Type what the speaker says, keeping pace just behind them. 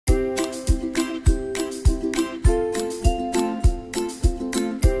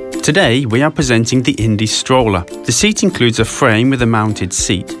Today we are presenting the INDY stroller. The seat includes a frame with a mounted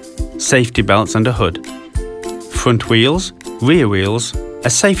seat, safety belts and a hood, front wheels, rear wheels, a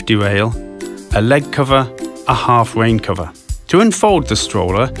safety rail, a leg cover, a half rain cover. To unfold the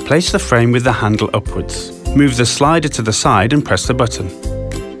stroller, place the frame with the handle upwards. Move the slider to the side and press the button.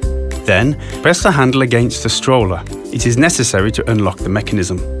 Then, press the handle against the stroller. It is necessary to unlock the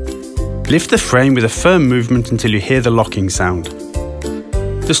mechanism. Lift the frame with a firm movement until you hear the locking sound.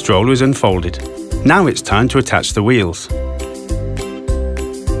 The stroller is unfolded. Now it's time to attach the wheels.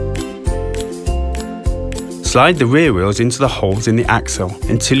 Slide the rear wheels into the holes in the axle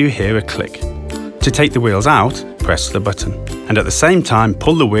until you hear a click. To take the wheels out, press the button, and at the same time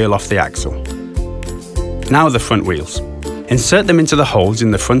pull the wheel off the axle. Now the front wheels. Insert them into the holes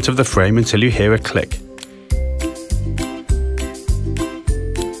in the front of the frame until you hear a click.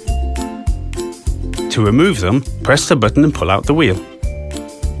 To remove them, press the button and pull out the wheel.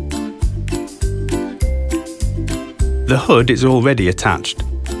 The hood is already attached.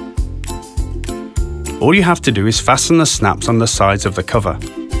 All you have to do is fasten the snaps on the sides of the cover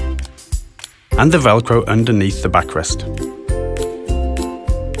and the Velcro underneath the backrest.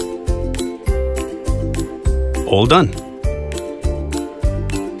 All done.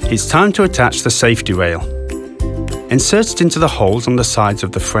 It's time to attach the safety rail. Insert it into the holes on the sides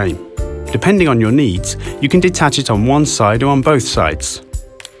of the frame. Depending on your needs, you can detach it on one side or on both sides.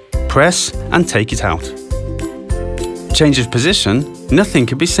 Press and take it out. Change of position? Nothing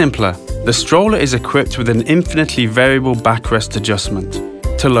could be simpler. The stroller is equipped with an infinitely variable backrest adjustment.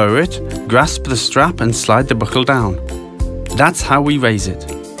 To lower it, grasp the strap and slide the buckle down. That's how we raise it.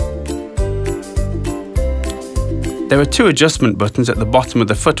 There are two adjustment buttons at the bottom of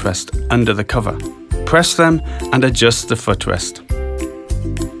the footrest under the cover. Press them and adjust the footrest.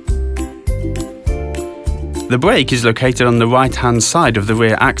 The brake is located on the right-hand side of the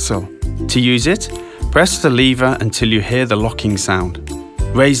rear axle. To use it, press the lever until you hear the locking sound.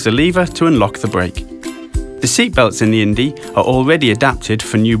 Raise the lever to unlock the brake. The seat belts in the INDY are already adapted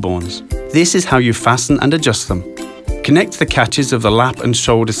for newborns. This is how you fasten and adjust them. Connect the catches of the lap and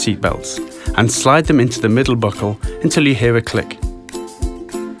shoulder seat belts and slide them into the middle buckle until you hear a click.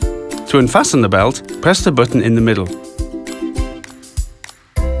 To unfasten the belt, press the button in the middle.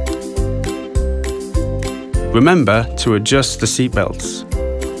 Remember to adjust the seat belts.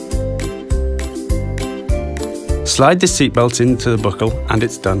 Slide the seat belts into the buckle and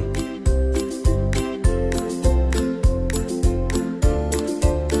it's done.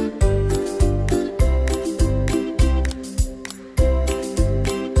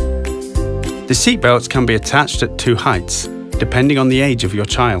 The seat belts can be attached at two heights, depending on the age of your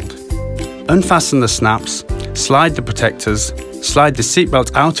child. Unfasten the snaps, slide the protectors, slide the seat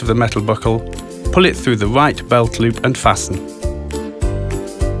belt out of the metal buckle, pull it through the right belt loop and fasten.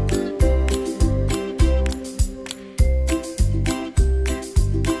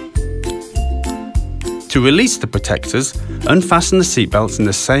 To release the protectors, unfasten the seat belts in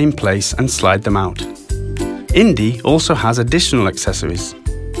the same place and slide them out. INDY also has additional accessories.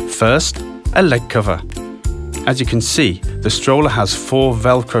 First, a leg cover. As you can see, the stroller has 4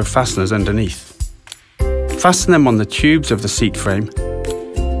 Velcro fasteners underneath. Fasten them on the tubes of the seat frame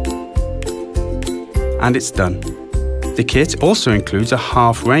and it's done. The kit also includes a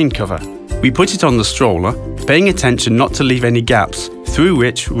half rain cover. We put it on the stroller, paying attention not to leave any gaps through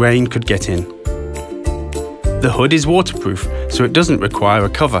which rain could get in. The hood is waterproof, so it doesn't require a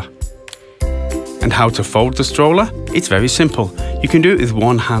cover. And how to fold the stroller? It's very simple. You can do it with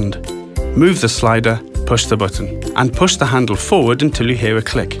one hand. Move the slider, push the button, and push the handle forward until you hear a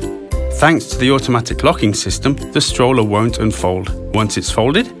click. Thanks to the automatic locking system, the stroller won't unfold. Once it's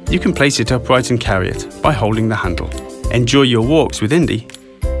folded, you can place it upright and carry it by holding the handle. Enjoy your walks with INDY.